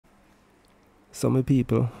Some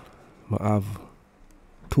people I have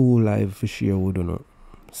two live for share with you know.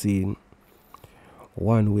 See,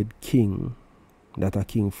 one with King, that a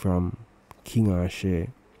King from King and Share.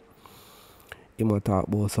 He might talk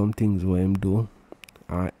about some things what him do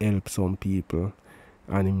and help some people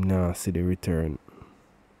and him now see the return.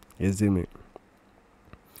 You see me?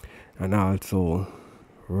 And also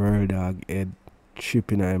Dawg H3Ad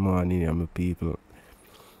tripping in the morning and my people.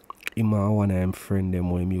 Him and one of them friend them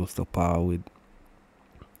who him used to power with.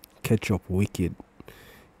 Catch up wicked.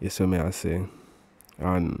 You see me I say.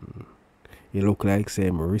 And he look like say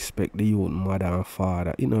him respect the youth mother and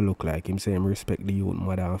father. He don't look like him say him respect the youth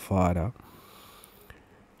mother and father.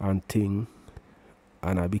 And thing.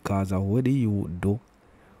 And because of what the youth do,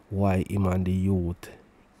 why him and the youth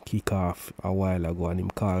kick off a while ago and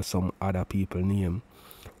him call some other people name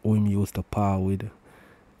who him used to power with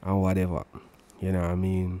and whatever. You know what I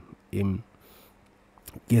mean? Him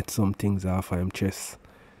get some things off of him chest.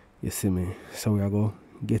 You see me? So we are going to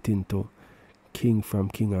get into King from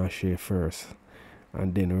King and Share first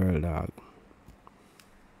and then Dawg.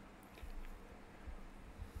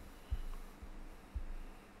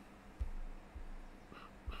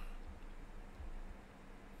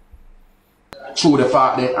 Through the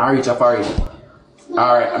fact that I reach a party.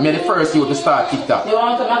 Alright, I'm the first youth to start TikTok.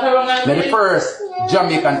 I'm the first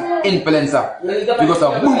Jamaican influencer. Because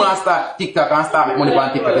of boom and start TikTok and start make money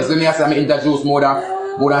on TikTok. You see me I say I introduce more than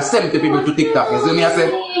 70 people to TikTok. You see me I say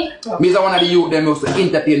me is one of the youth them used to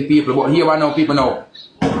entertain people, but here I know people now.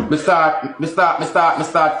 Me start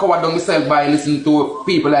cover down myself by listening to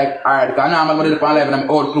people like alright, because now I'm going to do live and I'm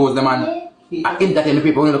all close them and I entertain the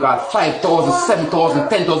people when you look at 5,000, 7,000,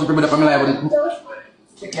 10,000 people that I'm live.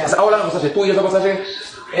 So how long was that? 2 years ago,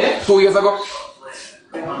 Sasha? 2 years ago?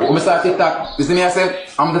 When I start TikTok, you see me I said,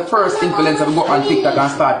 I'm the first influencer to go on TikTok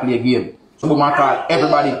and start play a game. So I call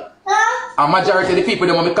everybody. And majority of the people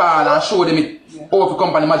them I call and show them it. Over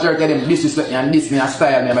company, majority of them disrespect me and diss me and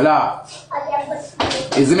style me and I laugh.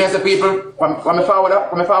 You see me I say people, when I forward up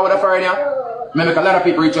for you, I make a lot of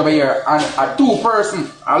people reach over here and a two person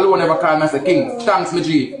alone never call me and say, King, thanks me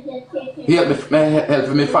G. He help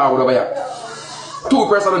me forward over here. Two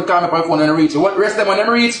person don't call me on the phone and reach. What rest them when them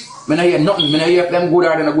reach? I don't hear nothing. I don't hear if them good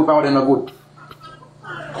or them good or them not good.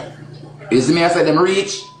 You see me I say them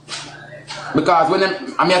reach. Because when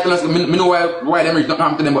them, I'm here telling us, I know why them reach, nothing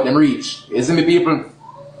happen to them but them reach. You see me people?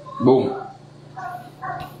 Boom.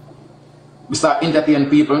 We start entertaining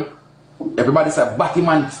people. Everybody say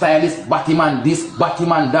Batman stylist, Batman this,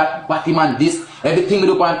 Batman that, Batman this. Everything we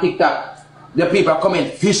do on TikTok. The people are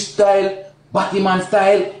coming fish style, Batman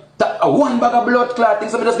style. One bag of blood clot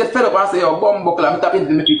things, so I just get fed up and say, oh, bumbo clot, I'm tapping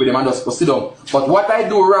into the people them and just go sit down. But what I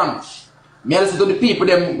do wrong, me listen to the people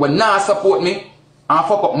them when not support me and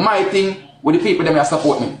fuck up my thing with the people them that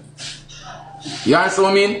support me. You understand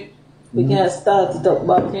what I mean? We can't start it up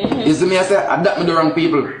back. You see me I say, adapt me the wrong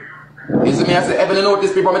people. You see me I say, ever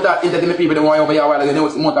notice people, I start entertaining people them over here a while ago, you know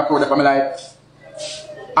it's month of crowd for my life.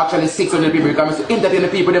 Actually 600 people because I entertain the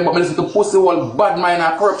people them, but I listen to pussy all bad mind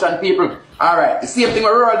and corruption people. Alright, the same thing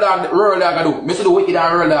with Dawg I do. I do wicked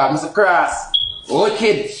and Dawg, I say cross.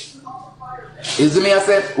 Wicked. You see me I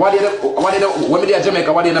say, what did when I do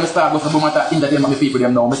Jamaica, what did I start with the boom and entertain my people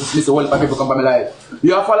them now? I say, all the people come from my life.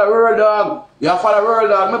 You have follow Dawg. You have follow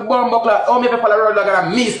Dawg. My bumbo clock. Oh, me follow Dawg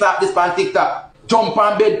and me start this on TikTok. Jump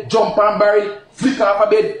on bed, jump on barrel, flick off a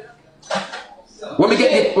bed. When we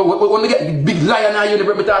get the big lion and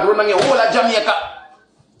you me start running the whole of Jamaica.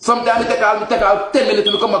 Sometimes I take out 10 minutes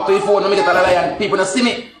to come back to your phone and I get a lion. People don't see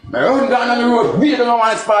me. I run down on the road. We don't know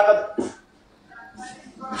when it's started.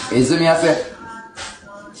 You see me I say?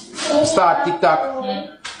 Start TikTok.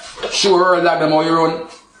 Show Dawg them how you run.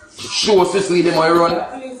 Show Sicily them how you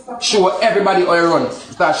run. Show everybody how you run.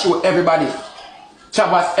 Start show everybody.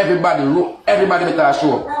 Chavas everybody. Everybody me start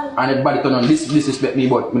show. And everybody turn on disrespect me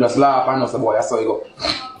but me just laugh and say boy that's how you go.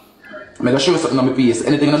 I'm going to show you something on my face.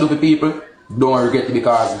 Anything I do for people, don't regret it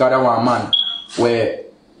because God I want a man where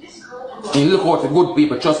he look out for good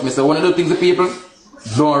people. Trust me, so when I do things to people,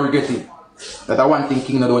 don't regret it. That I want thing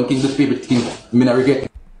King not do and King do people think me not regret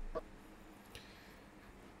it.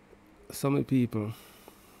 Some people,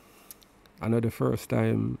 I know the first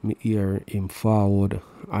time me hear him forward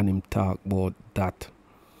and him talk about that.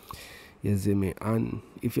 You see me? And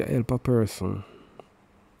if you help a person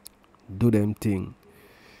do them thing,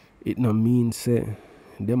 it no mean say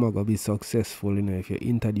them are gonna be successful. You know, if you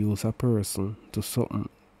introduce a person to something,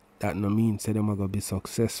 that no mean say them are gonna be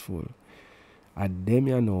successful. And them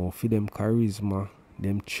you know, for them charisma,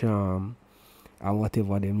 them charm, and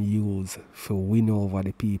whatever them use for win over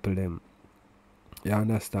the people them. You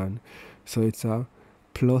understand? So it's a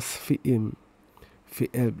plus for him fi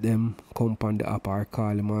help them come on the app or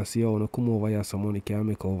call them and say, oh, no come over here, some money can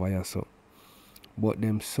make over here, so. But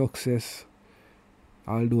them success,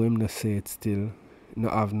 although him no say it still, no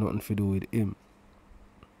have nothing to do with him.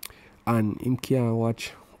 And him can't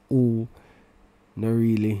watch who no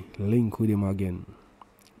really link with him again.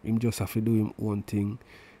 Him just have to do him own thing.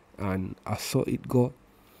 And I saw it go.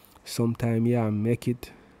 Sometime yeah make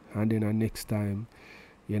it, and then the next time,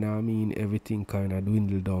 you know what I mean, everything kinda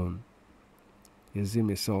dwindle down. You see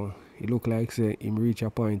me? So it look like say him reach a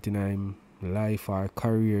point in him life or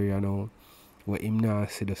career, you know, where him now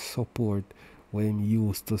see the support where him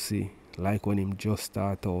used to see, like when him just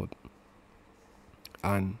start out.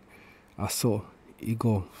 And I saw it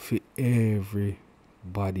go for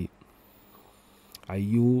everybody. And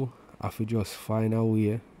you have to just find a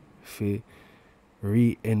way to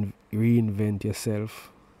reinvent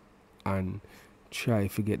yourself and try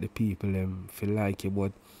to get the people them feel like you.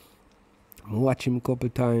 But I watch him couple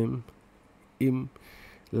time, him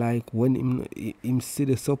like when him see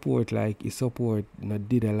the support, like his support not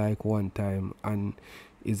did it like one time, and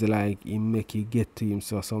it's like he make it get to him.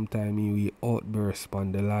 So sometimes he will outburst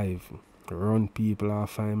on the live, run people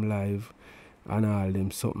off him live and all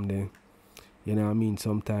them something there. You know what I mean?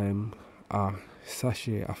 Sometimes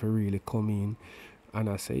Sasha have to really come in and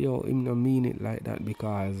I say, yo, him no mean it like that,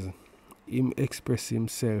 because him express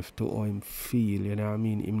himself to how him feel, you know what I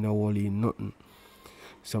mean? Him no worry nothing.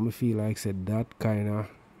 So I feel like said that kinda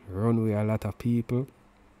run with a lot of people,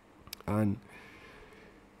 and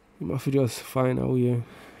him have to just find a way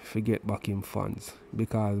to get back him fans,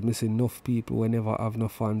 because I see enough people whenever have no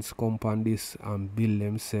fans come on this and build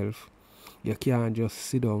themselves. You can't just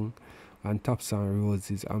sit down and tap some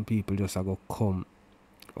roses and people just go come.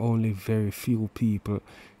 Only very few people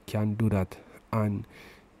can do that, and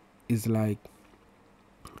it's like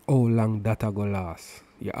how long that go last.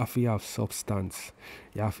 You have to have substance.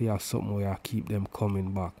 You have to have something where you keep them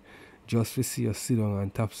coming back. Just to see you sit down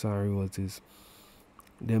and tap some roses,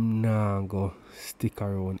 them nah go stick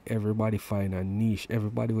around. Everybody find a niche.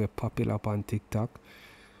 Everybody will popular up on TikTok.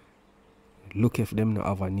 Look if them not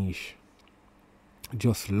have a niche.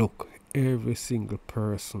 Just look. Every single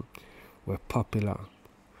person were popular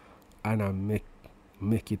and I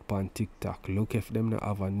make it on TikTok. Look if them not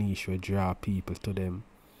have a niche where draw people to them.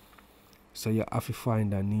 So you have to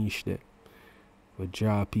find a niche there will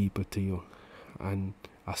draw people to you, and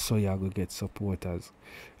I saw you go get supporters.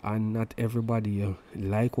 And not everybody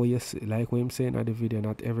like what I'm saying at the video,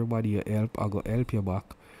 not everybody you help I go help you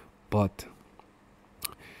back, but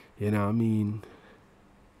you know what I mean,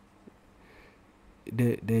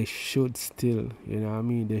 they should still, you know what I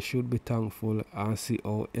mean, they should be thankful and see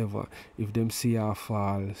however if them see you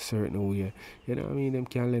fall certain way, you know what I mean, them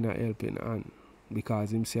can lend a helping hand.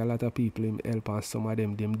 Because him see a lot of people him help, and some of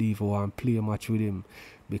them even want play a match with him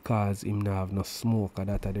because him not have no smoke, and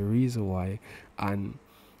that's the reason why. And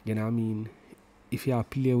you know what I mean, if you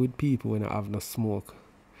play with people when you have no smoke,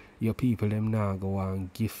 your people them not go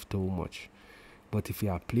and give too much. But if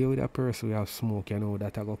you play with a person who have smoke, you know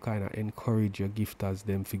that I go kinda encourage your gifters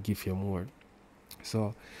them to give you more.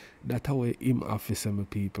 So that's how him have to say, my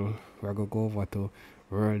people. We're gonna go over to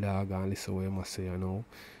World Dawg and listen what he must say, you know.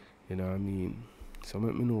 You know what I mean? So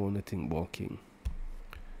let me know anything about King.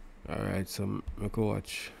 Alright, so I go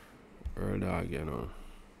watch World Dawg, you know.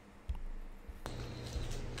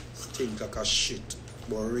 Think like a shit,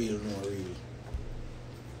 but real no real.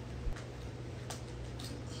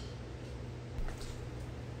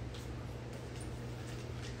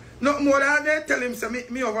 No more than they tell him, say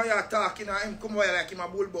me over here talking and him come over here like him a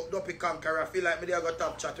bullbuck dopey conqueror. I feel like me there got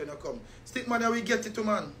top chat when you come. Stick man, we get it to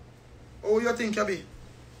man. Who you think you be?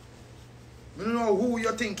 I don't know who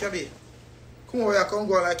you think you be. Come over here, come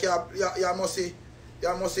go like you must see,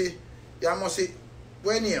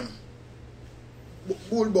 what name?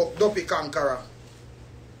 Bullbuck dopey conqueror.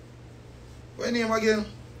 What name again?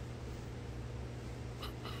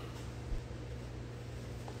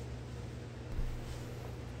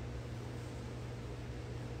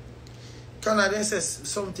 Canada says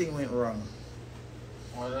something went wrong.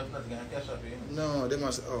 Well, that's not going to catch up, you know? No, they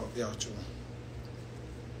must. Oh, yeah, true.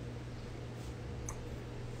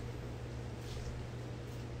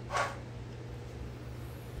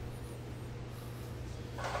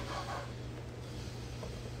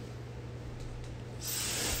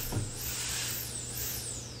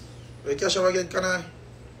 We catch up again, can I?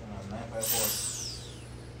 954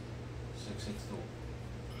 662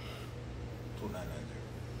 2990.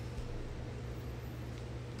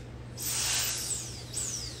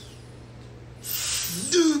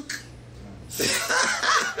 Duke!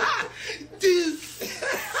 Duke!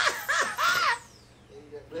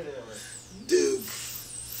 Duke!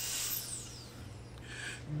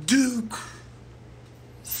 Duke.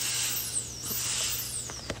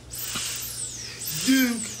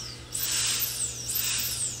 Duke.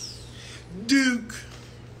 Duke.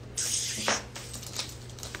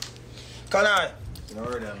 Can I? No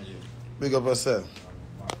word, MG. Big up yourself.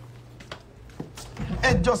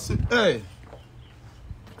 Hey, just hey.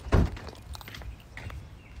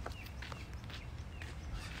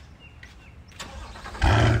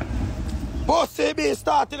 Bossy be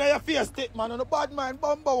starting on your face stick, man. On the bad mind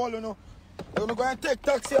bumper wall, you know. You're going to take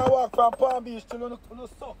taxi and walk from Palm Beach till you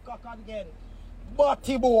suck cock again.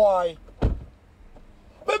 Butty boy.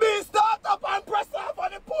 Baby, start up and press off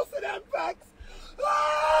on the pussy them facts.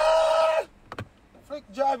 Ah! Flick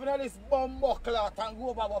driving on this bumbo clot and go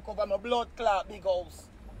over my blood clot big house.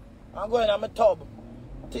 I'm going on my tub.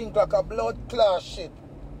 Think like a blood clot shit.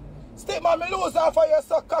 Stick man, me lose off of you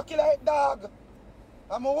so cocky like dog.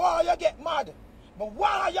 And me want you get mad. Me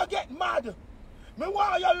want you get mad. Me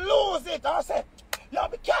want you lose it. I say, yo,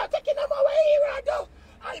 me can't take it no more here, though.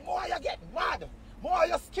 I want you get mad. More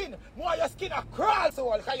your skin a crawl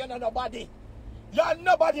so because you're not nobody. You're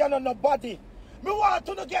nobody, you're not nobody. Me want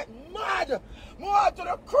to get mad. Me want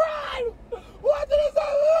to cry. Want to say,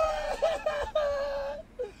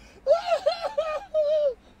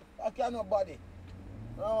 I can't nobody.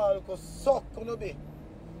 I want to suck on be.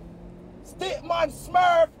 Stickman,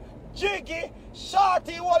 Smurf, Jiggy,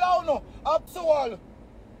 Shorty, all out up to all. And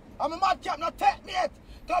my madcap not take me yet.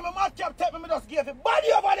 Because my madcap take me just give it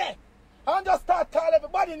body over there. And just start calling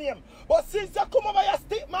everybody name. But since you come over your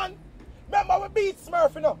stick, man, remember we beat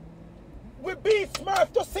Smurf, you know. We beat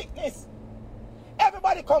Smurf to sickness.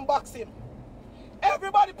 Everybody come box him.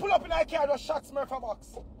 Everybody pull up in our car and just shot Smurf a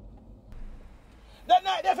box. That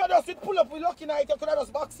night, if you just pull up with Lucky Night, you could have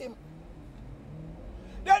just box him.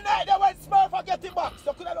 That night, they went Smurf and get him box.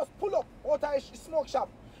 You could have just pull up out of his smoke shop.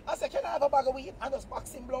 I said, can I have a bag of weed? And just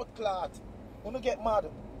box him blood clot. Who get mad?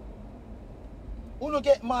 Who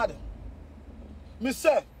get mad? Me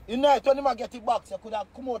say, the night when you get the box, you could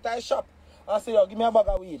have come out of the shop and say, yo, give me a bag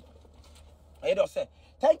of weed. And you just say,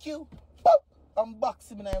 thank you. Boop! And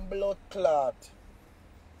box him in a blood clot.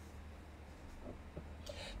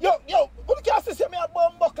 Yo, who can't see me a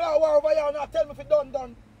bumbo clot war over here and not tell me if it done?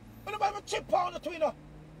 When nobody me chip on the twin.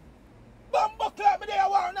 Bumbo clot me there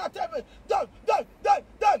war and not tell me, done.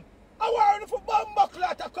 I war for bumbo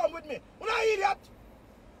clot to come with me. When I idiot.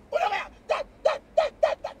 When I'm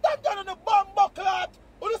done on the bumbo clot.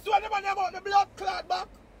 When you see when them about the blood clot back.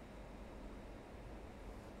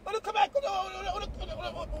 When you come back,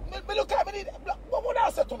 me look at me, what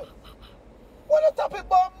else say to me? When you type in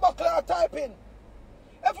bumbo clot, type in.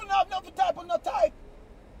 If you don't have nothing to type, no type.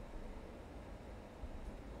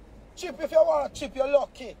 Chip, if you want to chip, you're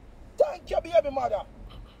lucky. Thank you, baby mother.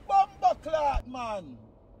 Bumbo clot, man.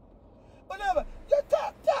 Whenever you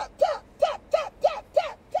tap.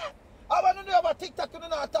 I want to know about TikTok, you know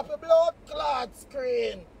how to tap a blood clot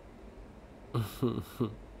screen.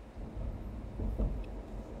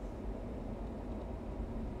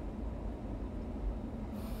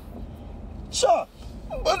 Sure.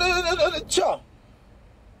 Sure.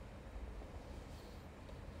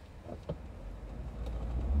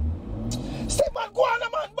 Say, man, go on,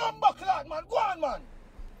 man. Bumbo clot, man. Go on, man.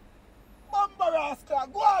 Bumbo rascal.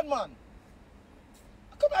 Go on, man.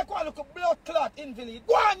 Come here, go on, look at blood clot invalid.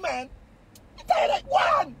 Go on, man. I tell you that. Go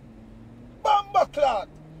on. Bumbo clot.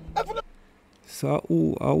 So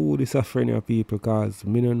who this a friend of people because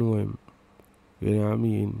me don't know him. You know what I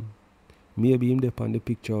mean? Maybe him there on the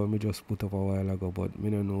picture me just put up a while ago, but me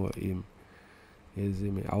don't know him. You see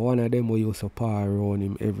me? I one of them who used to par around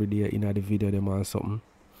him every day in the video them or something.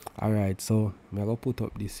 Alright, so I'm going to put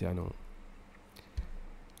up this here now.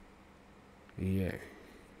 Yeah.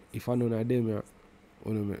 If I know none of them, you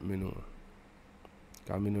don't make me know.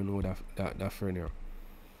 Because I don't know that friend here.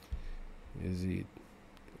 You see it?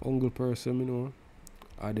 Uncle person, me know.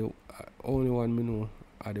 Are the only one me know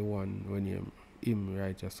are the one when him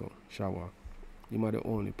right just so shower. Him are the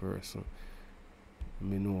only person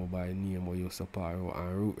me know by name or you support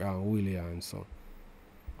and Willie and so.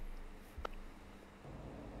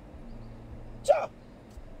 Cha!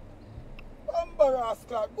 Bumbo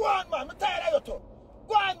rascal. Go on, man. I'm tired of you too.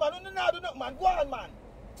 Go on, man. You don't do nothing, man. Go on, man.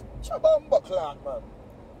 Cha bumbo clot, man.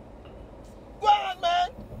 Go on, man.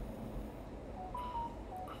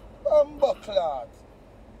 Bumbo clot.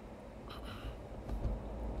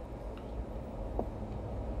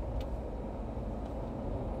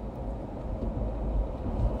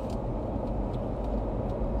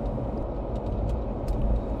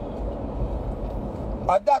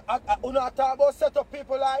 And that, you know, talk about set up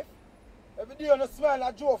people life. Every day you smile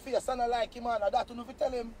at Joe face and I like him, man. And that you know if you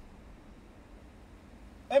tell him.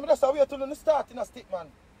 Hey, me just wait till you start in a stick, man.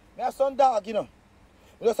 Me have some dog, you know.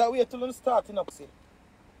 Me just wait till you start in a pussy.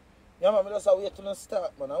 Yeah, man, me just wait till you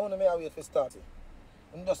start, man. I want to wait for start.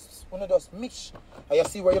 You just mix. And you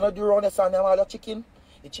see where you not do around the sun, all your chicken.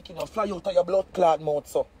 The chicken will fly out of your blood clot mouth,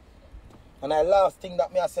 so. And the last thing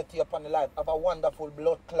that me I set you up on the life, have a wonderful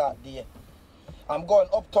blood clot day. I'm going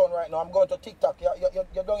uptown right now. I'm going to TikTok.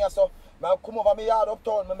 You're doing yourself. I come over my yard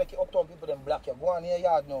uptown. I make it uptown. People them black you. Go on your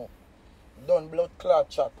yard now. Done blood clot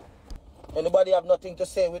chat. Anybody have nothing to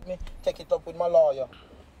say with me? Take it up with my lawyer.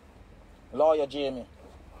 Lawyer Jamie.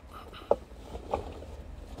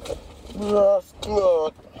 Blood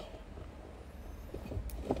clot.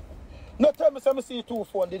 No tell me say me see 2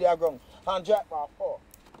 phone did I ground and jack my 4.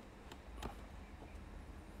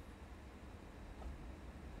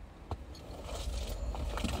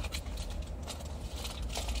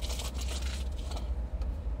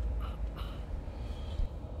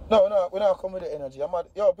 No, we're not coming with the energy. I'm at,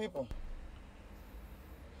 yo, people.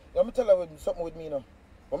 Let me tell you something with me, you know.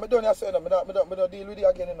 When I done that, I don't deal with it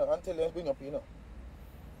again, you know, until they bring up, you know.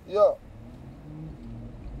 Yeah.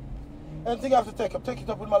 Anything I have to take it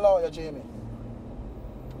up with my lawyer, Jamie.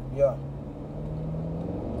 Yeah.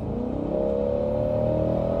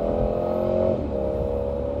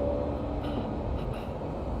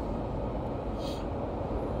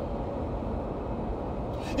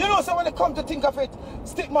 You know, so when they come to think of it,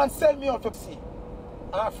 Stickman sell me out to see.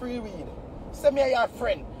 And free weed. Say me and your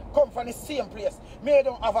friend come from the same place. Me you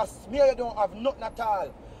don't have nothing at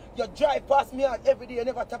all. You drive past me out every day, you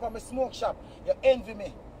never tap on my smoke shop. You envy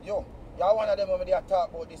me. Yo, you're one of them when they talk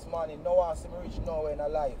about this morning. No one see me reach nowhere in a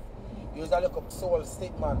life. You's a little soul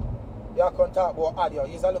Stickman. You can't talk about audio.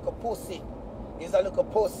 You's a little pussy. You's a little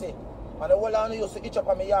pussy. And the whole of you used to itch up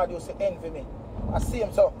on my yard, you used to envy me. I see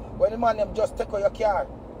him so. When the man them just take out your car,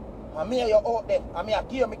 and me and you out there, and me I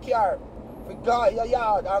give me car, we go your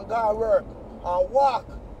yard and go work, and walk,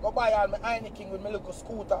 go buy all my Heineken with my little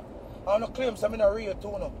scooter. And no claim some in a real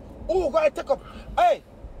too no. Who go take up? Hey,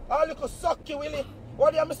 all little sucky Willie.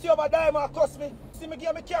 What do you see over there and cuss me? See me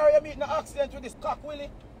give me car, you meet in an accident with this cock Willie.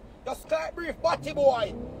 Just like brief batty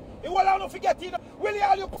boy. You will not forget it. Willie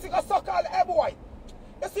all you pussy go suck all the boy.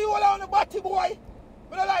 You see you all on the batty boy?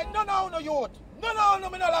 Me no like none of no youth. None of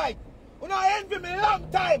me no like. You know envy me long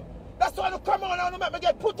time. That's why you come on and make me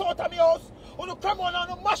get put out of my house. You come on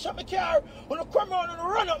and mash up my car. You come on and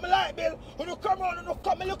run up my light bill. You come on and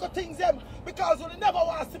cut me look at things them. Because you never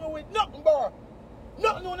want to see me with nothing, bro.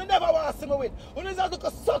 Nothing you never want to see me with. You just look a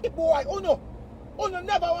sucky boy. You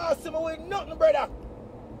never want to see me with nothing, brother.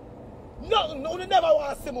 Nothing. You never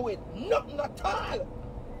want to see me with nothing at all.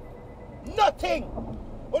 Nothing.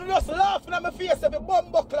 You just laughing at my face every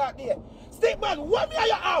bum buck like there. Stickman, what me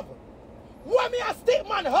you have? What me a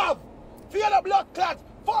Stickman have? Feel the blood clot,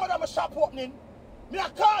 forward of my shop opening. Me a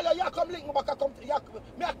call you, you come link me back,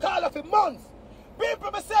 me a call you for months.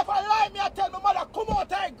 People myself I lie, me a tell my mother come out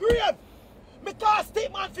of her grave. Me call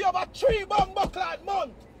Stickman for over 3 bumbo clot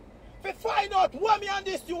month. To find out what me and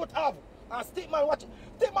this youth have. And Stickman watch,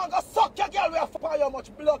 Stickman go suck your girl with for how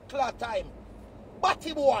much blood clot time.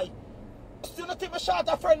 Batty boy. You don't think me shot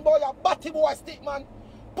a friend boy, a batty boy Stickman.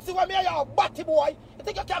 See what me are you, batty boy. You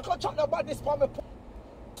think you can't contract no badness for me?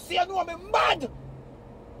 See, you know me mad.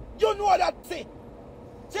 You know that, see.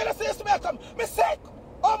 See, you say to me, I come, me sick.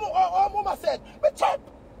 Oh, mama said, me chip.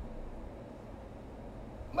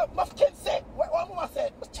 My kid sick. What mama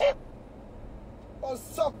said, me chip. Oh,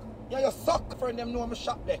 suck. Yeah, you suck, friend, them know me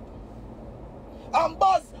shop there. And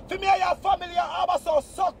Buzz, for me and your family, you have a so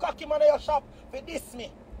suck cocky man in your shop for this me.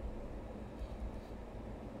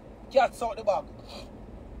 Cats out the bag.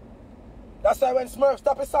 That's why when Smurf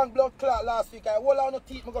stop his song blood clot last week, I hold on the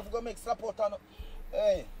teeth, I go make slap out on.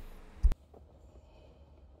 Hey.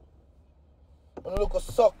 You look a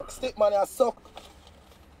suck, Stickman, you suck.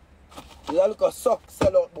 You look a suck,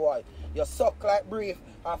 sell out boy. You suck like brief,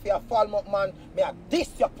 and if you fall up man, me a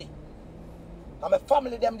diss your thing. And my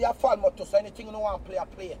family them they are fall up too, so anything you don't want to play, I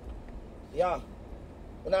play. Yeah.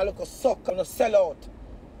 When I look a suck, you sell out.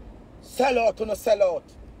 Sell out, you sell out.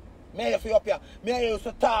 Me if you up here, me used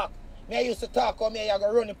to talk. Me used to talk on me, I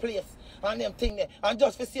go run the place and them thing there. And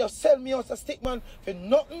just for see you sell me out a Stickman for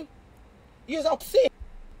nothing, you're upset.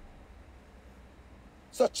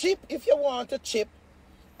 So chip if you want to chip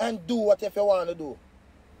and do what if you want to do.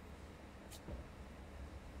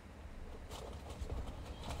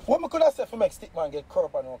 What me could have said for make Stickman get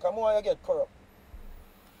corrupt and all? Come on, you get corrupt.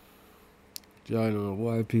 I know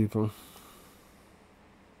why people.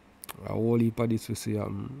 A whole heap of this we see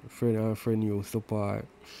friend used to part.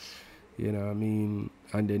 You know what I mean?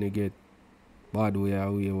 And then you get bad way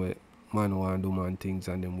away where man want to do man things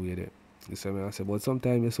and them way there. You see me I say, but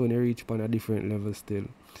sometimes you only reach on a different level still.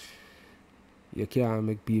 You can't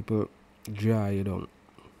make people dry you down.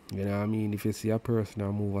 You know what I mean? If you see a person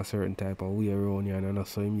that move a certain type of way around you and not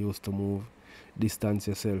so him used to move, distance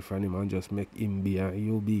yourself from him and just make him be and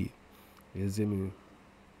you be. You see me?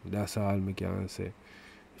 That's all me can say.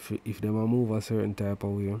 If them a move a certain type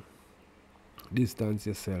of way, distance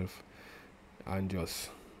yourself and just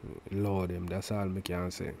lower them. That's all me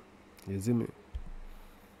can say. You see me?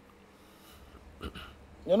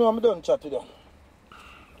 You know I'm done chat with you.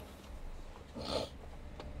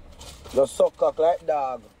 Just suck cock like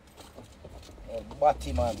dog.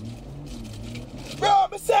 Batty man. Bro,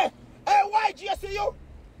 me say, hey YG, I see you.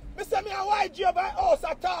 Me say me a YG of my house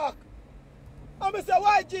a talk. And me say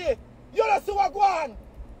YG, you don't see what go on.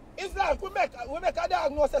 It's like we make a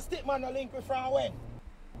dog know say Stickman a link with Fren when.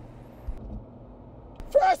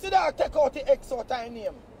 First the dog take out the X out of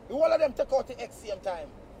name. The one of them take out the X same time.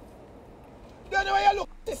 Then when you look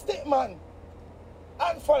at the Stickman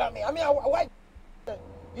and follow me. I mean why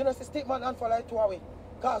you know see Stickman and follow it two away.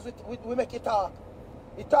 Cause we make it talk.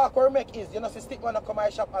 The talk we make is, you know, see Stickman come my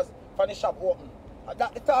shop as from the shop open.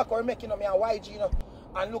 That the talk we make, you know, me and YG, you know,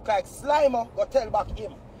 and look like Slimer, go tell back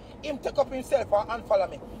him. Him take up himself and unfollow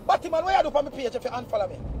me. But man, what you do on my page if you unfollow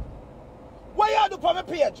me? What you do on my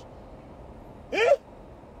page? Eh?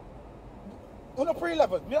 You know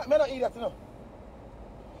pre-level. Me not eat that, you know.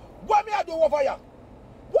 What me I do over here?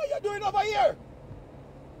 What you doing over here?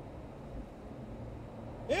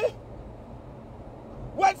 Eh?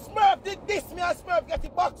 When Smurf did this, me and Smurf get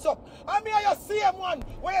it boxed up. And me and you same one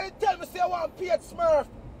when you tell me say I want paid Smurf.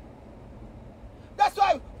 That's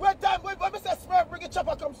why when me say Smurf bring a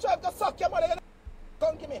chopper come, Smurf go suck your mother, you know,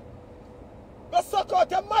 come give me. Go suck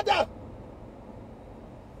out your mother.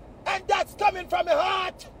 And that's coming from my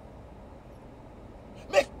heart.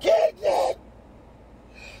 Me kidney.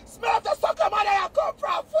 Smurf to suck your mother you come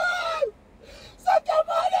from, fool. Suck your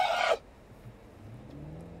mother.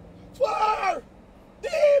 Fool.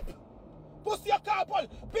 Deep! Pussy your car police.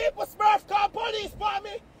 People Smurf call police for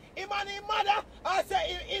me. Him and his mother. I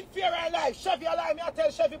say in fear and life. Chevy alive. Me I tell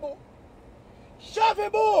Chevy Boo. Chevy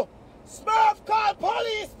Boo! Smurf call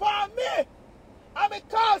police for me. And me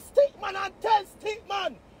call Stickman and tell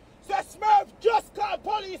Stickman. Say Smurf just call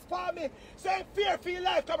police for me. Say in fear for your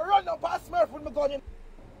life. Come run up past Smurf with me gun in.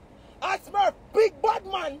 And Smurf, big bad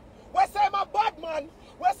man. We say I'm a bad man.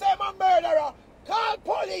 We say I'm a murderer. Call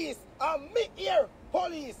police. And me here.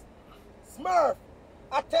 Police, Smurf,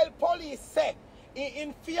 I tell police say,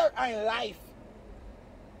 in fear and life.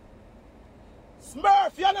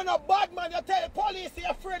 Smurf, you're not a bad man, you tell police you're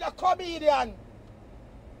afraid of comedian.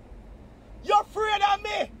 You're afraid of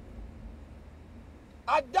me.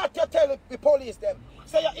 And that you tell the police them.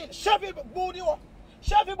 Say you're in Chevy Boo,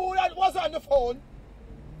 Chevy Boo was on the phone.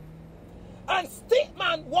 And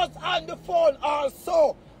Stickman was on the phone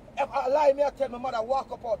also. If I lie, me I tell my mother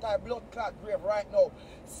walk up out of blood clot grave right now.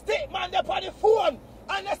 Stickman there on the phone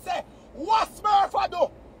and they say, what Smurf I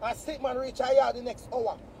do? And Stickman reach a yard the next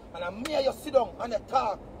hour. And I me you sit down and they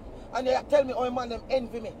talk. And they tell me, oh man, them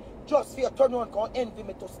envy me. Just for you turn around and envy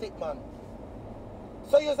me to Stickman.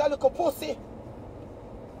 So you're a little pussy.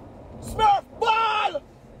 Smurf ball!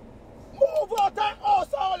 Move out of the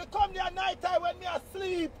house, I only come there at night time when me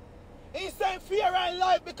asleep. He's saying fear and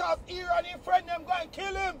life because he and his friend them go and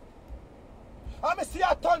kill him. And me see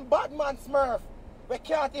a ton bad man Smurf. We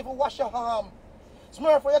can't even wash your arm.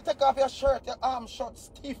 Smurf, when you take off your shirt, your arm short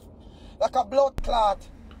stiff. Like a blood clot.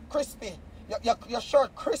 Crispy. Your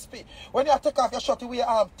shirt crispy. When you take off your shirt, you wear your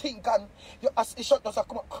arm think and your shirt does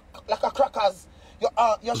come like a crackers.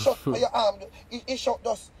 Your shirt, your arm, your shirt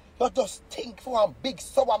does, you just think for a big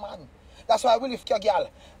sour man. That's why I will lift your girl.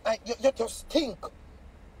 And you just stink.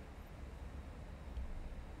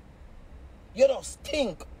 You don't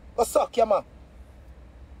stink. Go suck your man.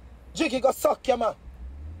 Jiggy go suck your man.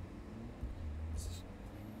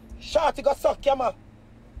 Shorty go suck your man.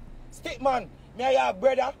 Stickman, me and your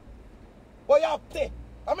brother. What you have to?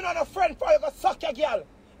 I'm not a friend for you go suck your girl.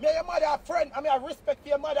 Me and your mother a friend. I mean I have respect for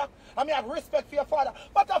your mother. I mean I have respect for your father.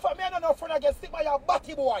 But if me and no friend against Stickman, you're a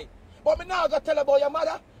batty boy. But me now go tell about your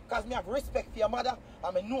mother. Because me have respect for your mother.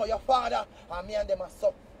 And me know your father. And me and them are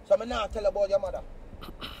suck. So me now tell about your mother.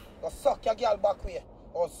 Go suck your girl back way.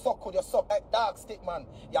 Or suck with your suck like Dawg Stickman.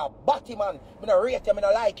 You're a batty man. Me no rate you, me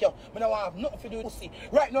no like you. Me no have nothing to do with pussy.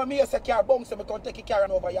 Right now me just a car bounce so me can take your car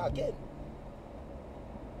and over you again.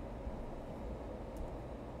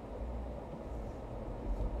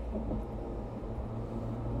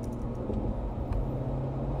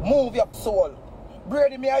 Move your soul.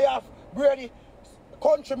 Brady me I have Brady.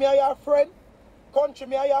 Country me I have friend. Country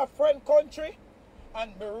me I have friend country.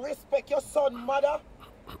 And me respect your son, mother.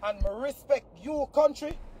 And me respect you,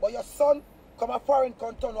 country. But your son come a foreign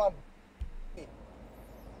country and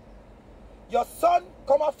your son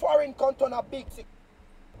come a foreign country and a big sick.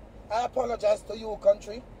 I apologize to you,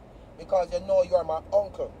 country, because you know you are my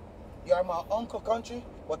uncle. You are my uncle, country,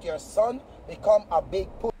 but your son become a big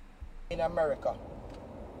put in America.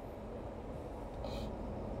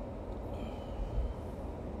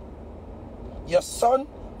 Your son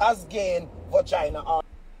has gained vagina.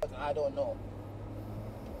 I don't know.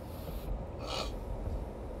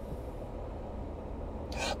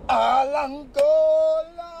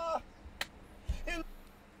 Angola.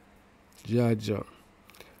 Jaja.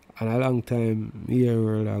 And a long time,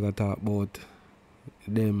 here I got talk about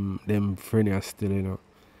them Fren still, you know.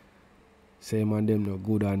 Say man them no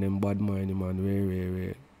good and them bad mind, man,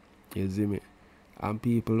 way. You see me? And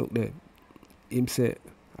people look there. Him say,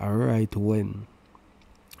 alright when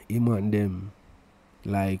him and them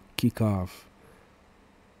like kick off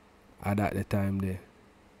at that the time there,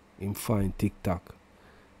 him find TikTok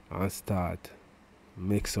and start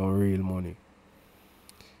make some real money.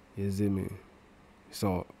 You see me?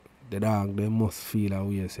 So the dog they must feel how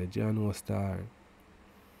we say John was star.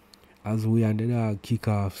 As we and the dog kick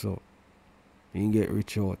off, so he get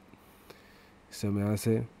rich out. So me I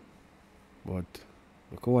say, but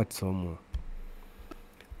look what some more.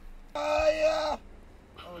 Yeah.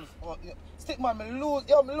 Stick man, me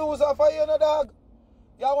lose off of you, no dog.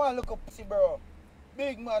 Y'all want to look up pussy, bro.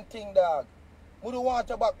 Big man thing, dog. Me do want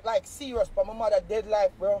to back like serious, but my mother dead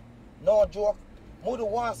life, bro. No joke. Me do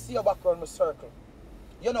want to see you back around the circle.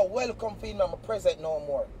 You're not welcome for in my present no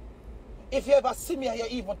more. If you ever see me and you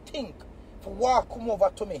even think for walk come over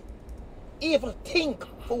to me, even think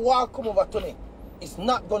for walk come over to me, it's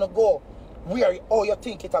not gonna go where you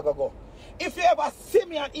think it's gonna go. If you ever see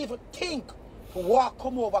me and even think for walk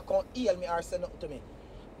come over, come heal me or say nothing to me,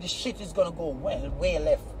 this shit is gonna go way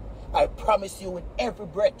left. I promise you with every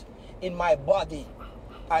breath in my body.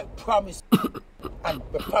 I promise and I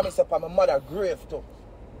promise upon my mother's grave too.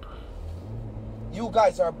 You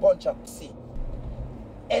guys are a bunch of pussy.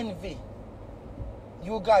 Envy.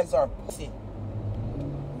 You guys are pussy.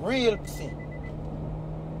 Real pussy.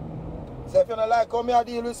 So if you don't like how I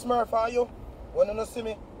deal with Smurf on you, when you don't see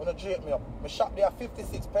me, when you drape me up. My shop there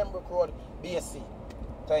 56 Pembroke Road, BSC.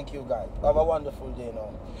 Thank you guys. Have a wonderful day now.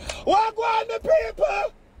 What go on the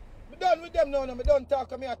people? I'm done with them now. I'm done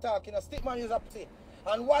talking. Me talking. A stick man is a pussy.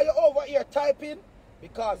 And why you over here typing?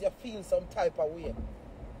 Because you feel some type of way.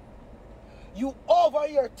 You over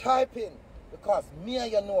here typing because me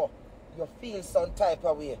and you know you feel some type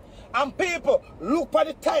of way. And people, look at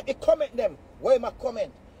the type, they comment them. Where my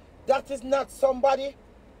comment? That is not somebody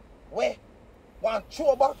where want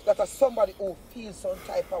throw back. That is somebody who feels some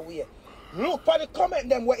type of way. Look at the comment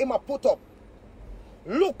them where him a put up.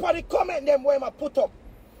 Look at the comment them where him a put up.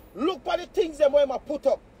 Look at the things them where him a put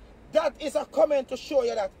up. That is a comment to show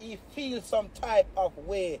you that he feels some type of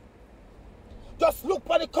way. Just look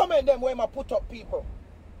for the comment them where I put up, people.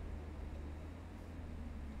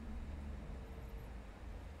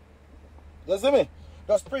 You see me?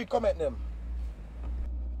 Just pre-comment them.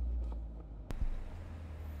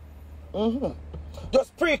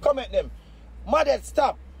 Just pre-comment them. Madhead,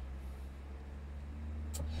 stop.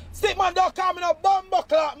 Stick man, don't call me no bumbo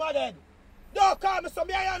clock, Madhead. Don't call me some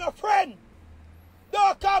me and no friend.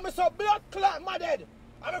 Don't call me some blood clot, Madhead.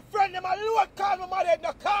 I'm a friend, them alone call me Madhead.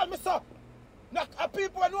 Don't call me so. Now,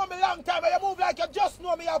 people know me long time, and you move like you just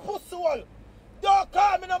know me, you pussy hole. Don't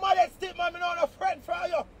call me no Madhead, stick man, me no friend for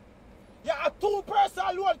you. You're a two-person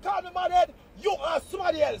alone, call me Madhead, you and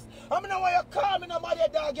somebody else. I mean, why you call me no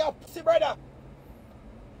Madhead, dog, you pussy brother.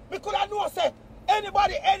 Me could have known, say,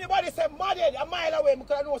 anybody say Madhead a mile away, me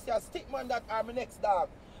could have known, say, a stick man that are my next dog.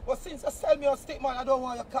 But since you sell me a stick man, I don't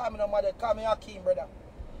want you to call me no Madhead, call me Hakeem, brother.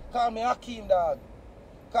 Call me Hakeem, dog.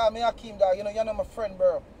 Call me Hakeem, dog, you know, you're not my friend,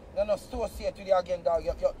 bro. You're not associated with you again, dog.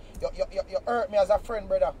 You hurt me as a friend,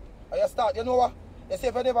 brother. And you start, you know what? You say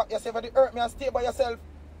if you hurt me and stay by yourself,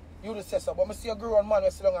 you just say so. But I see a grown man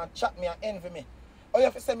who sit down and chat me and envy me. Or you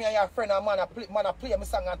have to say me and your friend and man a play my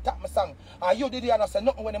song and tap my song. And you did it and not say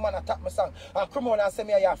nothing when the man a tap my song. And come on and say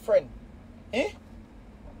me and your friend. Eh?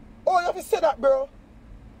 Oh, you have to say that, bro.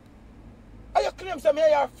 And you claim say me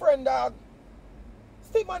and your friend, dog.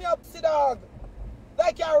 Stick man, you pussy, dog.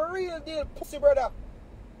 Like you're a real deal pussy, brother.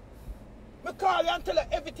 I call you and tell you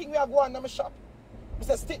everything we are going on in my shop. I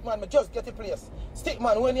say, stick man, I just get the place. Stick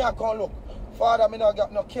man, when you come look, Father, I don't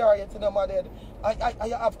got no car yet in my head. I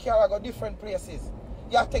have car, I go different places.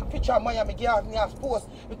 You take picture of Miami, give me a post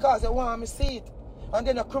because you want me see it. And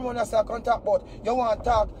then the criminal say, I can't talk about, you want to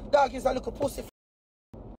talk. Dog is a little pussy.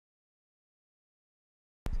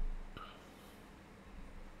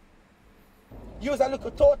 Use a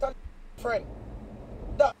little total friend.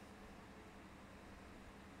 That.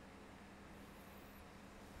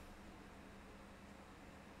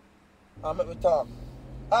 I make me talk.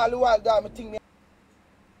 All the while that I think me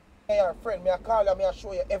your friend, me I call you, me I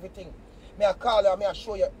show you everything. Me I call you, me I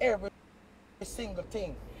show you every single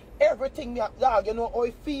thing. Everything me I, dog, you know how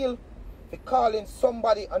I feel for calling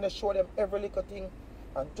somebody and I show them every little thing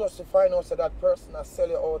and just to find out so that person I sell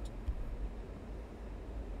you out.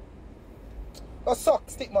 Go suck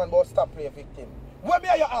Stickman, but stop playing victim. What me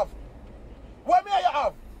you have? What me you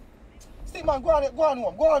have? Stickman, go on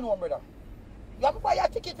home. Go on home, brother. You have to buy your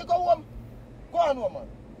ticket to go home. Go on home, man.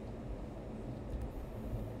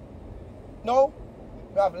 No?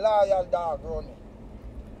 We have loyal dog around me.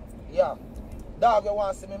 Yeah. Dog you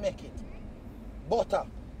want to see me make it. Butter,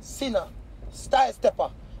 sinner, style stepper.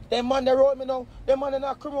 Them man they roll me now. Them man they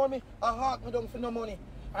not come around me and hawk me down for no money.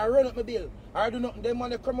 I run up my bill. I do nothing. Them man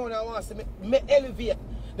they come around and want to see me elevate.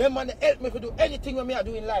 Them man they help me to do anything when me I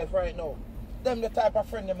do in life right now. Them the type of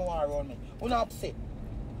friend them want around me. We not upset.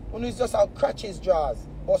 When it's just how crutches draws.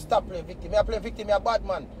 But stop playing victim. Me I play victim, me a bad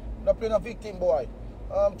man. Not playing a victim boy.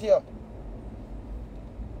 Here.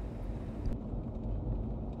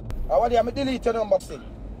 I want to delete your number, see.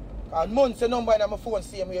 And months your number in my phone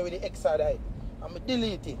same way with the H3Ad. I'm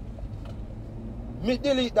delete it. Me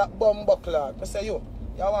delete that bum buckler. I say, yo,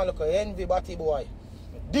 you want to look at envy batty boy.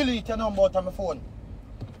 Me delete your number out of my phone.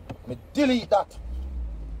 Me delete that.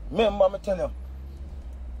 Remember me tell you.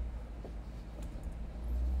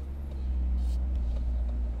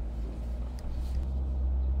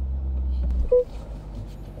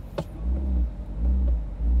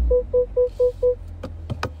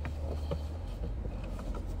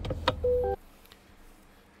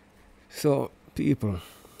 So, people,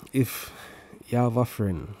 if you have a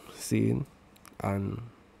friend, see, and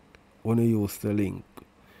when you use the link,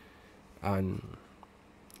 and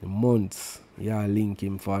months you link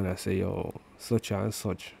him for and say, yo, such and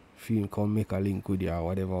such, feel come make a link with you or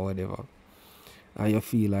whatever, and you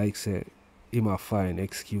feel like, say, him a find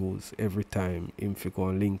excuse every time him fi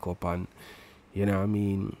come link up and, you know what I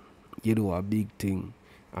mean, you do a big thing,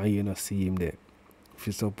 and you not see him there,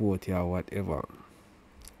 fi support you or whatever.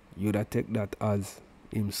 You'd take that as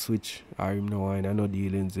him switch or him no and no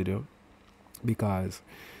dealings with you. Because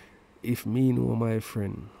if me know my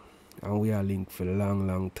friend and we are linked for a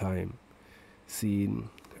long time, seeing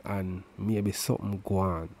and maybe something go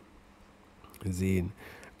on, seeing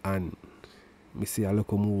and me see a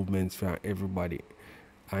lot of movements from everybody,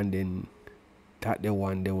 and then that the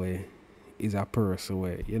one the way is a person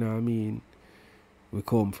way, you know what I mean? We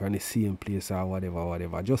come from the same place or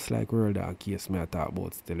whatever. Just like World Dawg case me I talk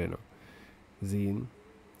about still, you know. Zine.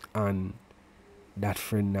 And that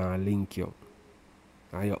friend now link you.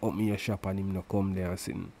 And you up me your shop and him no come there and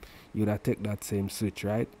sitting. You'd have take that same switch,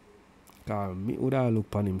 right? Because me would have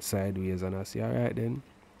look on him sideways and I say, alright then.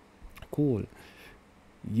 Cool.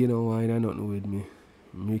 You know why not nothing with me.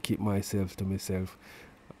 Me keep myself to myself.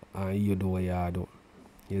 And you do what you do.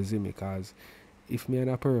 You see me? Because if me and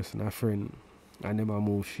a person, a friend, and them a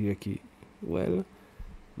move shaky, well,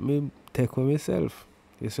 me take with myself.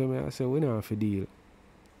 You see me? I say, we don't have to deal.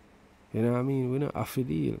 You know what I mean? We don't have to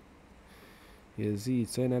deal. You see it?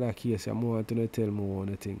 So in that case, I'm want to tell me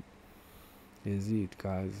one thing. You see it?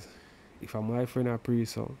 Because if I'm my friend a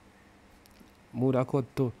priest, so I would have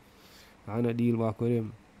cut too. I don't deal back with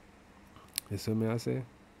him. You see me? I say?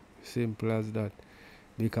 Simple as that.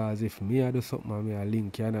 Because if me I do something and me I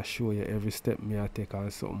link you and I show you every step me I take on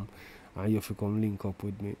something, and you have to come link up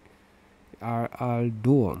with me.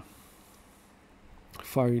 Although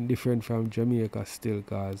foreign different from Jamaica still,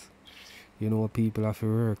 cause you know people have to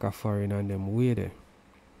work a foreign and them way there.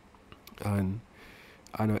 And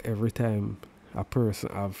I know every time a person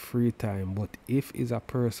have free time, but if it's a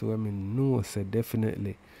person who I know say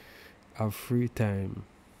definitely have free time,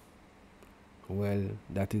 well,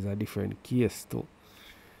 that is a different case too.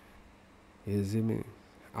 You see me?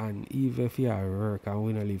 And even if you are work and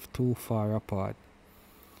we don't live too far apart,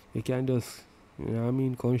 you can just, you know what I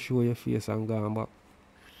mean, come show your face and go back.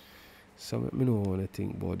 So let me know what you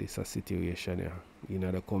think about this situation here in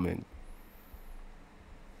the comment.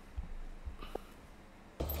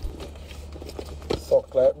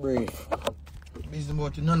 Suck like brief. Busy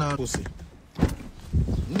about it, none of pussy.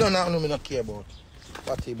 None of me not care about.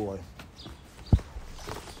 Fatty boy.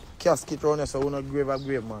 Casket round here so we not grave a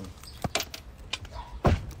grave man.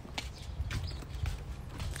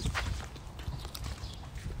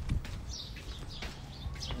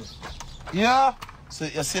 Yeah, so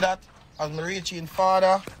you see that? As me reaching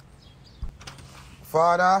Father.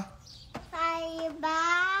 Bye.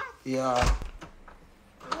 Yeah.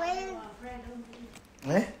 Well, Eh?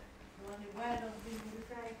 You want the boiled dumpling with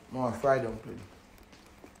the fry? More fried dumpling.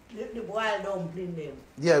 The boiled dumpling them.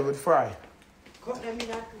 Yeah, with fry. Cut them in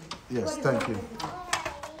that too. Yes, thank you.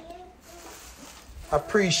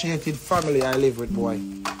 Appreciated family I live with, boy.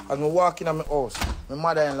 As I walk in at my house, my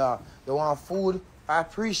mother-in-law, they want food. I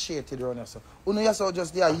appreciate it, Ronnie. You know, yourself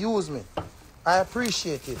just there, use me. I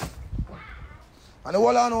appreciate it. And the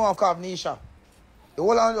whole I know want to carve Nisha. The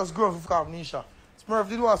whole I just grow for carve Nisha. Smurf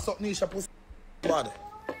did want to suck Nisha pussy bad.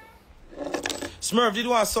 Smurf did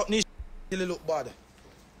want to suck Nisha really look bad.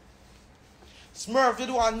 Smurf did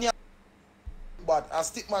want to bad. And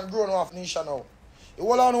Stickman grown off Nisha now. The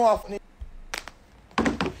whole I know want Nisha.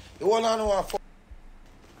 The whole I know want fuck.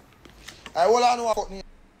 I whole I know want fuck Nisha.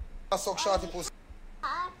 Suck shorty pussy.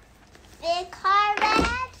 The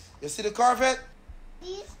Corvette. You see the Corvette?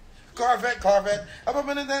 This. Corvette.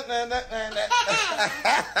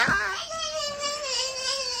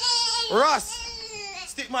 Ross,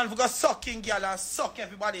 Stickman for sucking girl and suck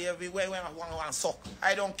everybody everywhere when I want to suck.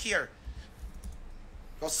 I don't care.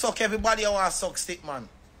 Go suck everybody I want to suck, Stickman.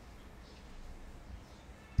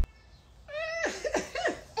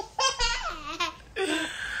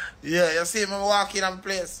 Yeah, you see me walking on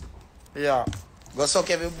place. Yeah. Go suck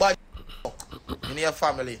everybody in your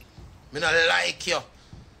family. Me not like you.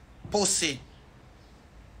 Pussy.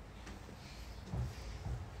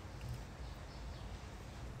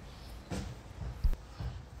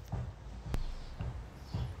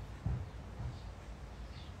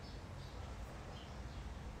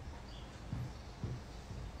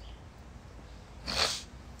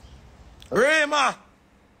 Rema.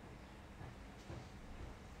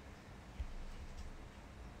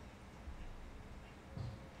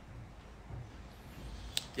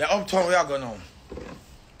 Yeah, uptown we are going on.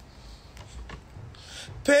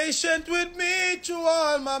 Patient with me through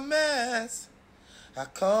all my mess. I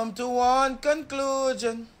come to one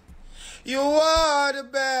conclusion. You are the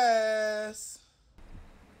best.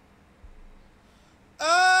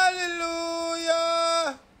 Hallelujah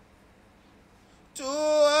to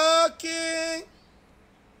a king.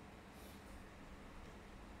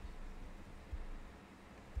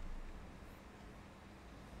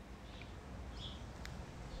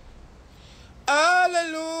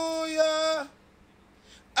 Hallelujah,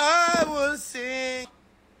 I will sing.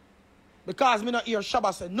 Because me not hear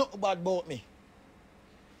Shabba say nothing bad about me.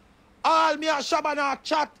 All me and Shabba not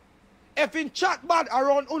chat. If in chat bad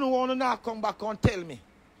around, you wanna not come back and tell me.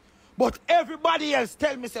 But everybody else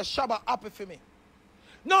tell me say Shabba happy for me.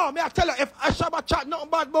 No, me I tell her if a Shabba chat nothing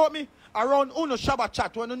bad about me, around Uno Shabba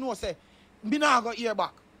chat when you know say me not go hear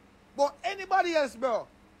back. But anybody else, bro,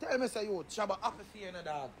 tell me say yo, Shabba happy for you in a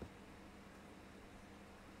dog.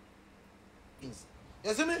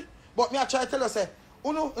 You see me? But me I try to tell her say,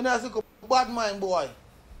 Uno, you know a bad mind boy.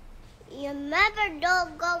 You remember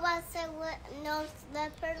don't go outside with no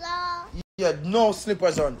slippers on? Yeah, no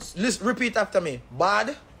slippers on. Listen, repeat after me.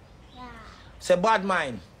 Bad? Yeah. Say bad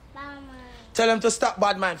mind. Bad mind. Tell him to stop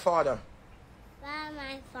bad mind, father. Bad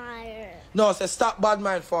mind, father. No, say stop bad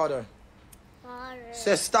mind, father. Father.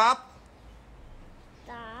 Say stop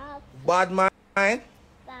Stop. bad mind, Bad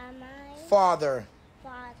mind. father.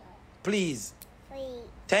 Father. Please. Please.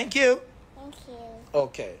 Thank you. Thank you.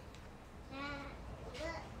 Okay.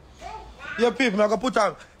 Yeah, people, I'm going to put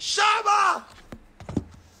on Shabba!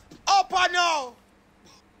 Up and now!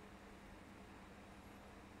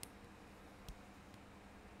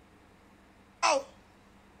 Oh!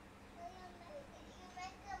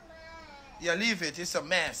 Yeah, leave it. It's a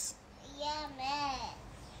mess. Yeah, man.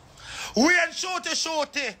 We and shorty.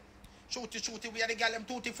 Shorty. We are the gal, them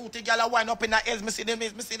tutti frutti gal, wine up in the hills. Me see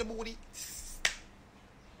the booty.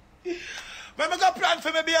 When me go plan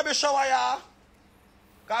for me baby shower, yeah?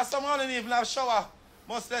 Because some man don't even have shower.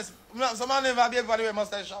 Some man don't even have baby for the way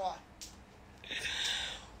must have shower.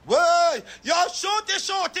 Whoa! Yo,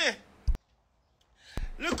 shorty.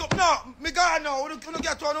 Look up now. Me gone now. We don't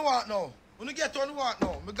get what you want now.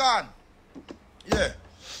 Me gone. Yeah.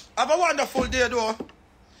 Have a wonderful day though.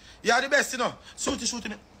 You are the best, you know.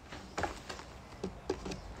 Shooting.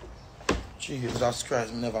 Jesus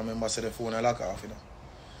Christ, me never remember say the phone I lock off, you know.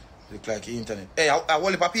 Look like the internet. Hey, I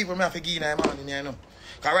want to people me have to give in my mind, you know.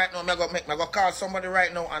 Because right now, I go call somebody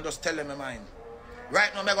right now and just tell them my mind.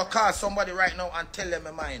 Right now, I go call somebody right now and tell them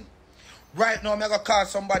my mind. Right now, I go call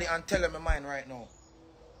somebody and tell them my mind right now.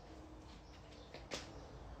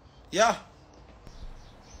 Yeah.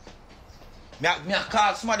 Me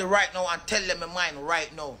call somebody right now and tell them my mind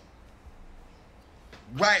right now.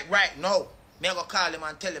 Right now. Me go call them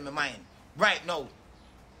and tell them my mind. Right now.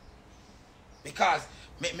 Because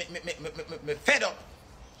me fed up.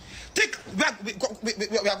 We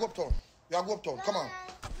are go up to. You are go uptown. Come on.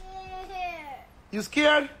 Here. You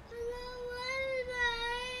scared?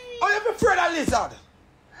 Oh, you afraid of lizard?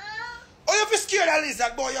 Oh, you scared of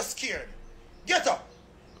lizard, boy? You're scared. Get up.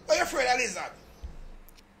 Oh, you afraid of lizard?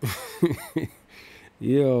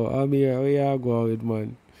 Yo, I'm here. Where you go with,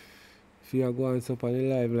 man? If you are going up on the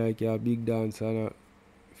live like you're a big dancer and not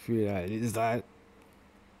afraid of lizard.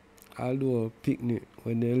 I'll do a picnic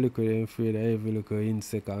when they look at them afraid of every little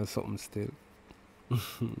insect or something still.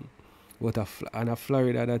 But a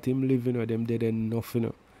Florida that him living with them dead enough, you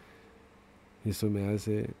know. You see me I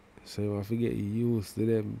say, so you have to get used to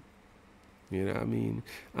them. You know what I mean?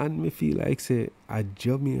 And me feel like say a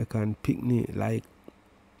Jamaican picnic, like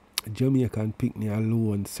Jamaican picnic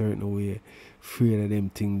alone certain way, afraid of them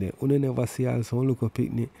thing there. You never see also look a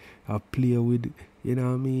picnic I play with, you know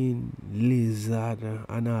what I mean, lizard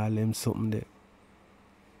and all them something there.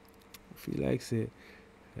 I feel like say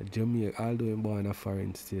Jamaica, although I'm born a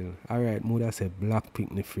foreign still. Alright, mother say black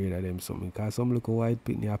picnic afraid of them something. Because some look a white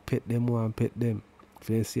picnic, I pet them more and pet them. If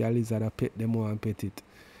you see a lizard, I pet them more and pet it.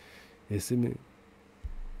 You see me?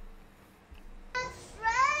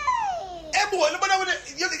 Hey boy, you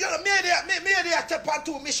step on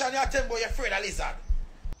 2 mission, you tell boy you're afraid of lizard.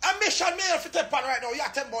 A mission me if you step on right now, you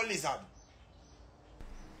tell about lizard.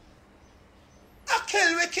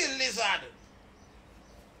 We kill lizard.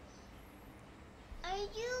 Are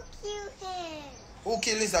you cute him? Who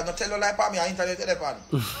kill lizard? No tell you like me on internet telephone.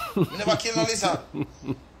 You never kill no lizard.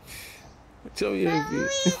 Tell me But we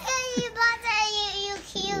say you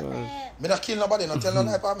kill him. Me not kill nobody, no tell no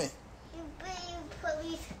lie me. But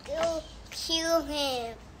we still kill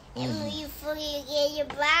him. And you forget your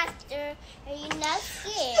blaster, are you not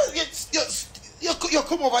scared? You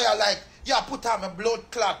come over here like you put on a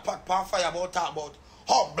blood clot pot pan fire about talk about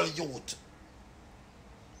humble youth.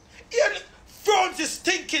 You Francis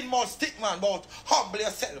thinking more stick man about humble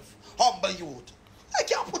yourself, humble youth. Like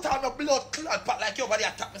you put on a blood clot pot like you over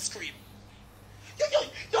there tap me scream. You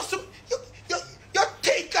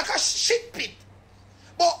think like a shit pit.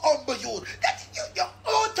 But humble youth. That you're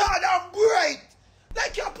out and bright.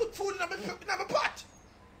 Like you put food in my pot.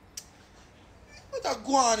 What a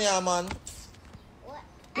go on here, man? What?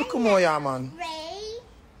 You come on here, man.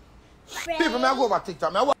 Ray? People, may I go over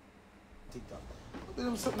TikTok? May I go TikTok? Do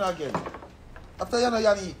them something again. After you know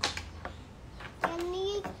you eat. And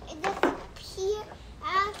you disappear.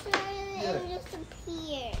 After it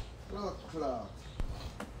disappear. Blood clot.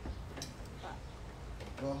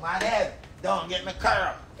 No, my head. Don't get me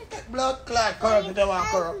curl. Blood clot. Curl. You don't want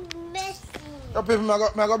curl. So people,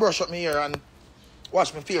 may I go brush up my hair and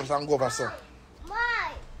wash my face and go over so.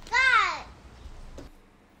 My God!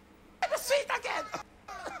 It's sweet again.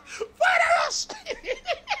 Why the rush?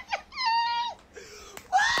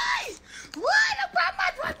 Why? Why the bad?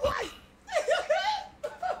 Why?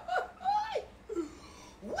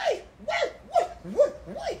 Wait.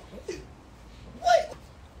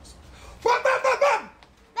 Bam. Bam!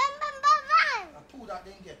 I pulled that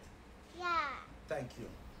didn't get. Yeah. Thank you.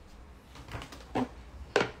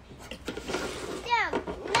 Damn,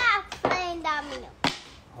 not playing domino.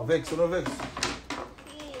 No vex.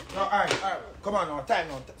 No, alright. Come on now, time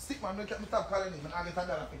now. Stick man, make me stop calling him and I get a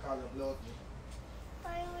dollar to call him. Blood.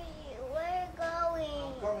 Where going?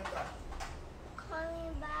 I'm coming back.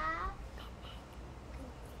 Coming back?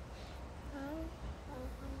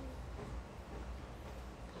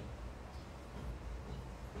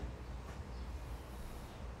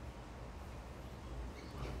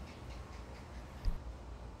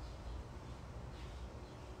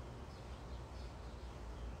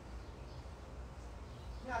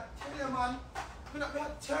 I tell you, man. I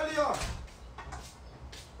tell you.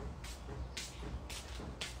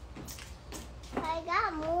 I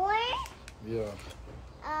got more? Yeah.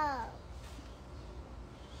 Oh.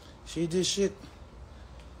 See this shit?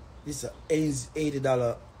 This is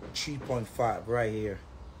 $80 3.5 right here.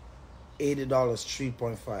 $80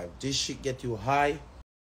 3.5. This shit get you high.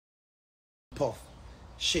 Puff.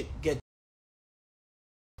 Shit get.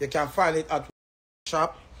 You can find it at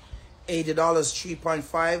shop. $80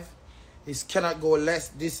 3.5. This cannot go less.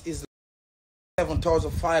 This is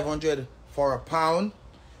 7,500 for a pound.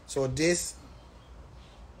 So this.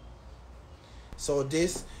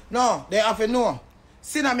 No, they have to know.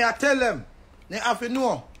 See now, me I tell them. They have to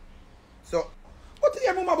know. So, what do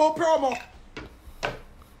you mama about promo?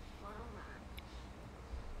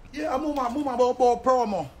 Yeah, mama about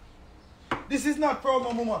promo. This is not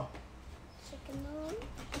promo, mama. Chicken moon?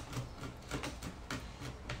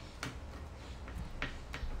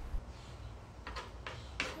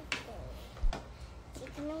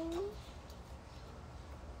 Chicken moon?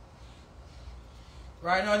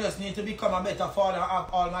 Right now I just need to become a better father and have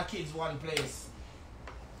all my kids one place.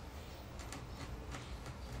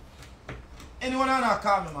 Anyone wanna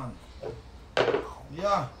call me, man?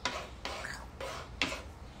 Yeah.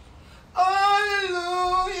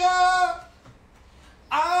 Hallelujah.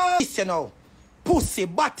 Listen now. Pussy,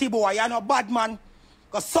 batty boy, you no bad man.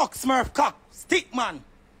 Go suck Smurf cock. Stick man.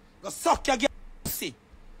 Go suck your girl pussy.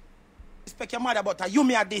 Respect your mother, but you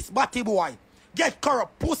me at this batty boy. Get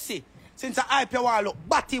corrupt pussy. Since I hype your wall look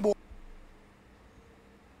batty boy.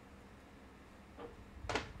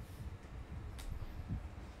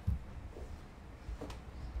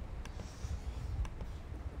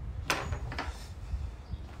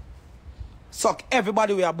 Suck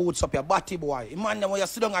everybody with your boots up, your batty boy. Man, them when you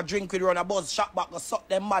sit down and drink with you on a bus shop back, go suck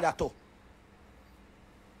them mother too.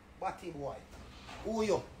 Batty boy. Who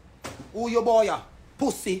you? Who you boy ya?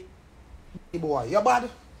 Pussy. Batty boy. You bad?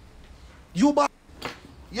 You bad?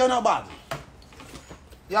 You're not bad.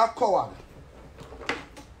 You're a coward.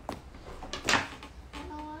 I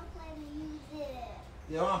want to play music.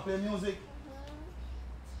 You want to play music?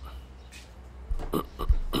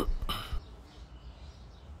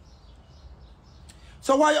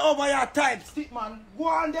 So why you over your type, stick man? Go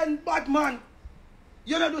on then, bad man.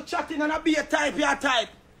 You don't do chatting and be a type, your type.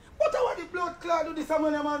 What about the blood clot do this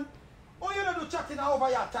money, man? Oh, you don't do chatting and over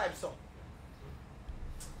your type, so.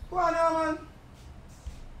 Go on now, man.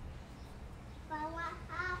 But what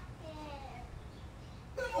happened?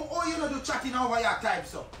 Oh, you don't do chatting over your type,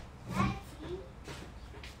 so. What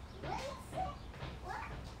is it? What?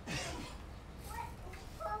 Why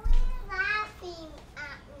are you laughing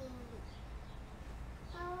at me?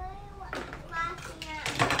 Why are you laughing at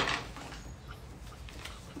me?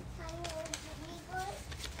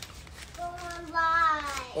 Go on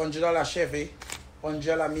live. $100 Chevy,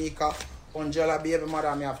 $100 Mika, $100 baby mother,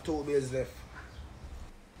 and I have 2 bills left.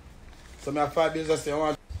 So I have 5 bills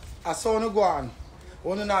left. I saw you go on. I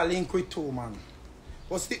want to not link with 2, man.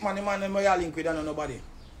 But stick man, the man, them I link with and nobody.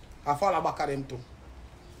 I follow back at them too.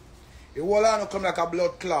 The whole on come like a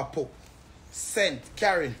blood clot pop. Scent,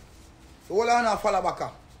 carry. The whole on follow back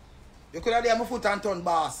up. You could have done my foot and turn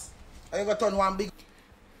boss. And you got turn one big.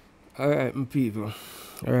 Alright, my people.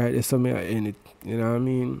 Alright, that's something I end it. You know what I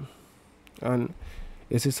mean? And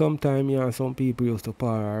you see, sometimes, yeah, some people used to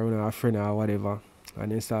par around a friend or whatever,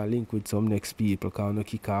 and then start link with some next people, cause no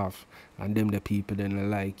kick off, and them the people then they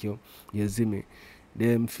like you. You see me?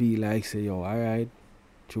 Them feel like say, yo, alright,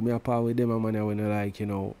 to me apart with them, man, when they like, you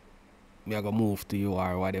know, me I go move to you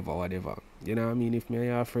or whatever. You know what I mean? If me and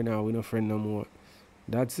your friend or we no friend no more,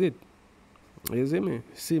 that's it. You see me?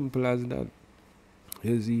 Simple as that.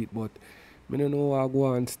 You see it, but I don't know how I go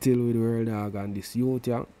on still with the world dog and this youth,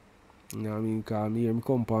 yeah. You know what I mean? Because I hear him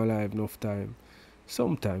come on live enough time.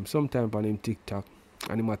 Sometime on him TikTok.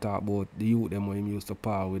 And him a talk about the youth them what him used to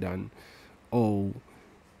par with and how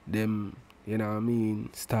them, you know what I mean,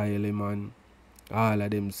 style him and all of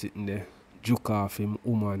them sitting there, juke off him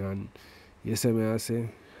woman and you see me I say,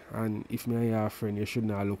 and if me and your friend, you should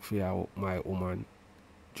not look for your, my woman.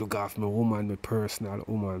 Juke off my woman, my personal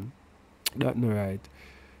woman. That not right.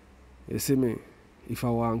 You see me? If I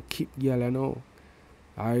want to keep girl, you know,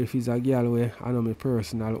 or if it's a girl where I know my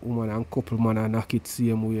personal woman and couple man and knock it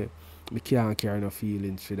same way, I can't carry no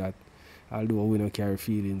feelings for that. Although we don't carry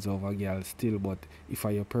feelings over girl still, but if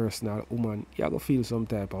I your personal woman, you go feel some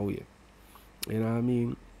type of way. You know what I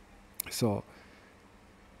mean? So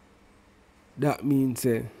that means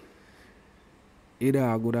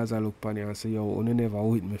either good as I look upon you and say, yo, you never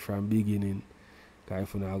with me from beginning. Because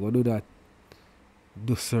if you not go do that,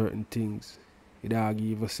 do certain things. Either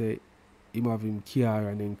give us say him have him car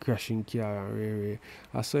and then crashing car and rare.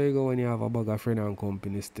 I saw you go when you have a bag of friend and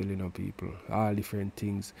company still, you know, people. All different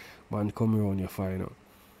things. Man come around you find out.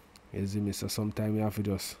 You see me? So sometimes you have to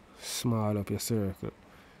just small up your circle.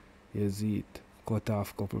 You see it. Cut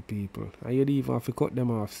off a couple people. And you don't even have to cut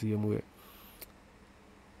them off same way.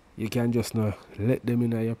 You can just not let them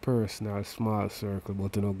in your personal small circle,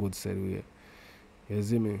 but in a good said way. You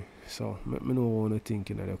see me? So let me know what you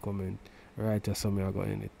think in the comment. Right, just so me I go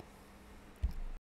in it.